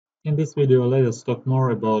In this video, let us talk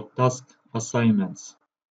more about task assignments.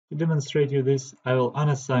 To demonstrate you this, I will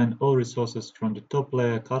unassign all resources from the top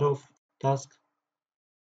layer cutoff task,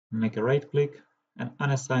 make a right click, and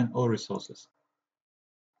unassign all resources.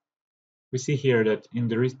 We see here that in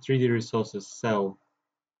the 3D resources cell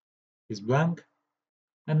is blank,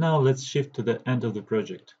 and now let's shift to the end of the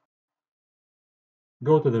project.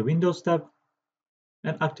 Go to the Windows tab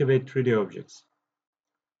and activate 3D objects.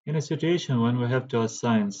 In a situation when we have to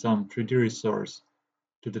assign some 3D resource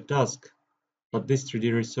to the task, but this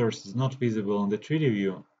 3D resource is not visible on the 3D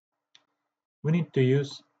view, we need to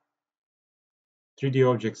use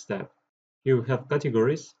 3D Objects tab. Here we have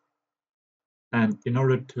categories, and in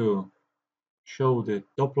order to show the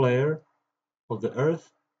top layer of the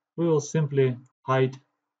Earth, we will simply hide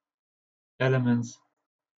elements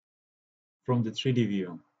from the 3D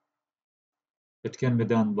view. It can be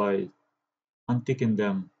done by unticking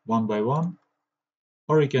them one by one,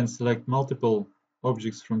 or you can select multiple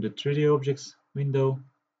objects from the 3D Objects window,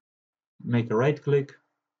 make a right click,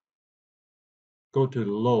 go to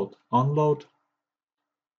Load, Unload,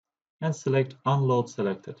 and select Unload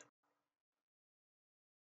Selected.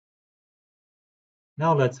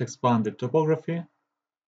 Now let's expand the topography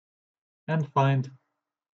and find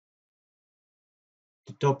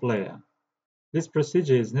the top layer. This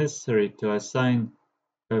procedure is necessary to assign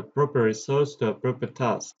a proper resource to a proper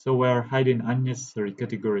task, so we are hiding unnecessary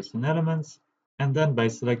categories and elements, and then by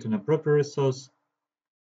selecting a proper resource,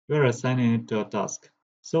 we are assigning it to a task.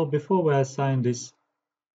 So before we assign this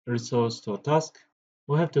resource to a task,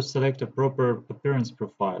 we have to select a proper appearance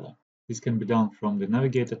profiler. This can be done from the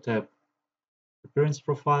Navigator tab, Appearance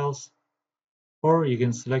Profiles, or you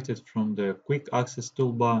can select it from the Quick Access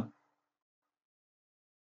toolbar,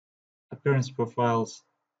 Appearance Profiles,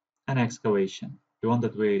 and Excavation, the one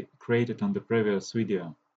that we created on the previous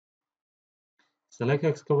video. Select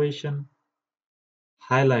Excavation,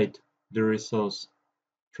 highlight the resource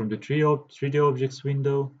from the 3D Objects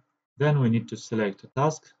window, then we need to select a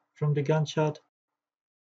task from the Gantt chart.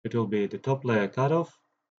 It will be the top layer cutoff.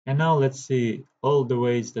 And now let's see all the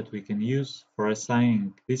ways that we can use for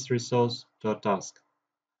assigning this resource to a task.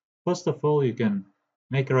 First of all, you can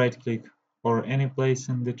make a right click or any place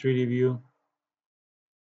in the 3D view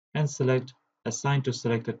and select Assign to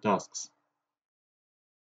Selected Tasks.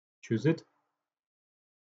 Choose it.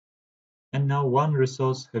 And now one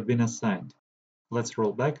resource has been assigned. Let's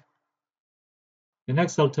roll back. The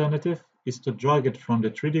next alternative is to drag it from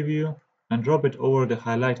the 3D view and drop it over the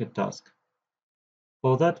highlighted task.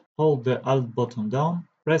 For that, hold the Alt button down,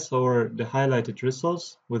 press over the highlighted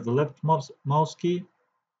resource with the left mouse key,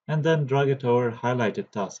 and then drag it over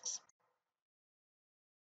highlighted tasks.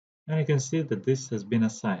 And you can see that this has been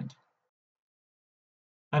assigned.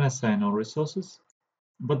 Unassign all resources,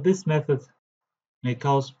 but this method may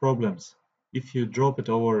cause problems if you drop it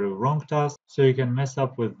over a wrong task, so you can mess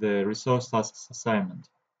up with the resource tasks assignment.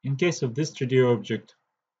 In case of this 3D object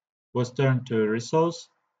was turned to a resource,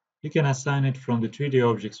 you can assign it from the 3D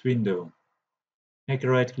Objects window. Make a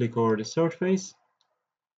right click over the surface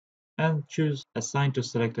and choose Assign to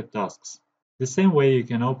Selected Tasks. The same way you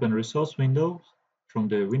can open Resource window from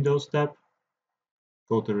the Windows tab,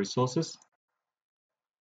 go to Resources,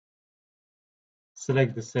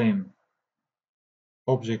 select the same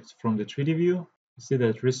object from the 3D view. You see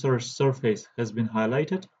that Resource surface has been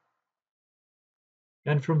highlighted.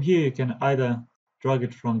 And from here you can either drag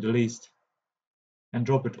it from the list and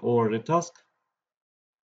drop it over the task,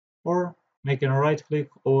 or making a right click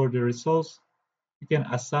over the resource, you can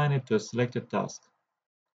assign it to a selected task.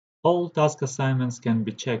 All task assignments can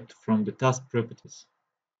be checked from the task properties.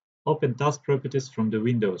 Open task properties from the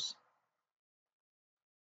Windows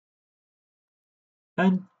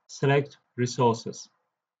and select resources.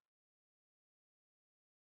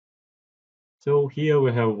 So here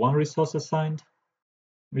we have one resource assigned,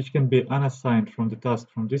 which can be unassigned from the task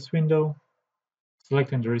from this window.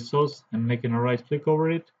 Selecting the resource and making a right click over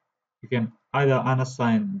it, you can either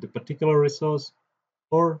unassign the particular resource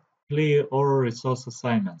or clear all resource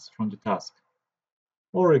assignments from the task.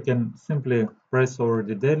 Or you can simply press over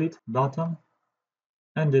the delete button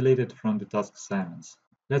and delete it from the task assignments.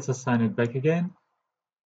 Let's assign it back again.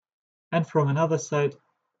 And from another side,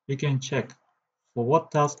 you can check for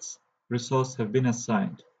what tasks resources have been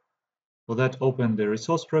assigned. For that, open the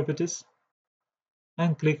resource properties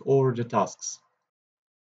and click over the tasks.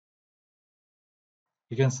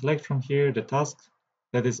 You can select from here the task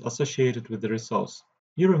that is associated with the resource.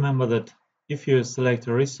 You remember that if you select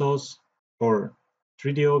a resource or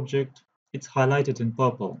 3D object, it's highlighted in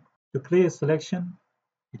purple. To clear selection,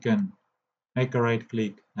 you can make a right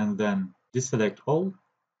click and then deselect all,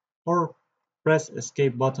 or press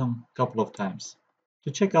Escape button a couple of times.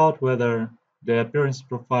 To check out whether the appearance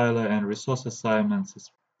profiler and resource assignments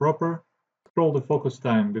is proper, scroll the focus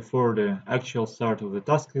time before the actual start of the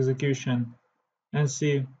task execution and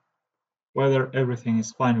see whether everything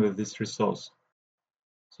is fine with this resource.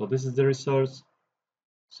 So this is the resource.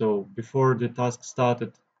 So before the task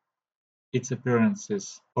started, its appearance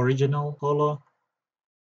is original color.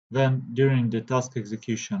 Then during the task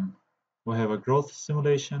execution, we have a growth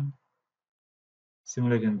simulation,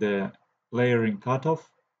 simulating the layering cutoff.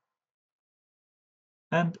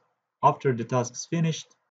 And after the task is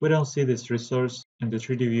finished, we don't see this resource in the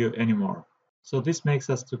 3D view anymore. So this makes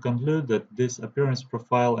us to conclude that this appearance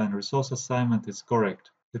profile and resource assignment is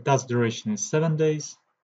correct. The task duration is 7 days.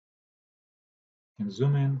 You can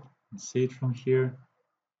zoom in and see it from here.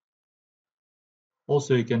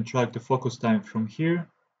 Also, you can track the focus time from here.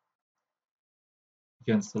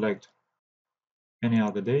 You can select any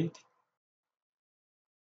other date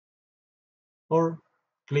or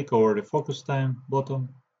click over the focus time button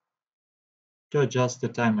to adjust the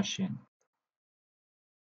time machine.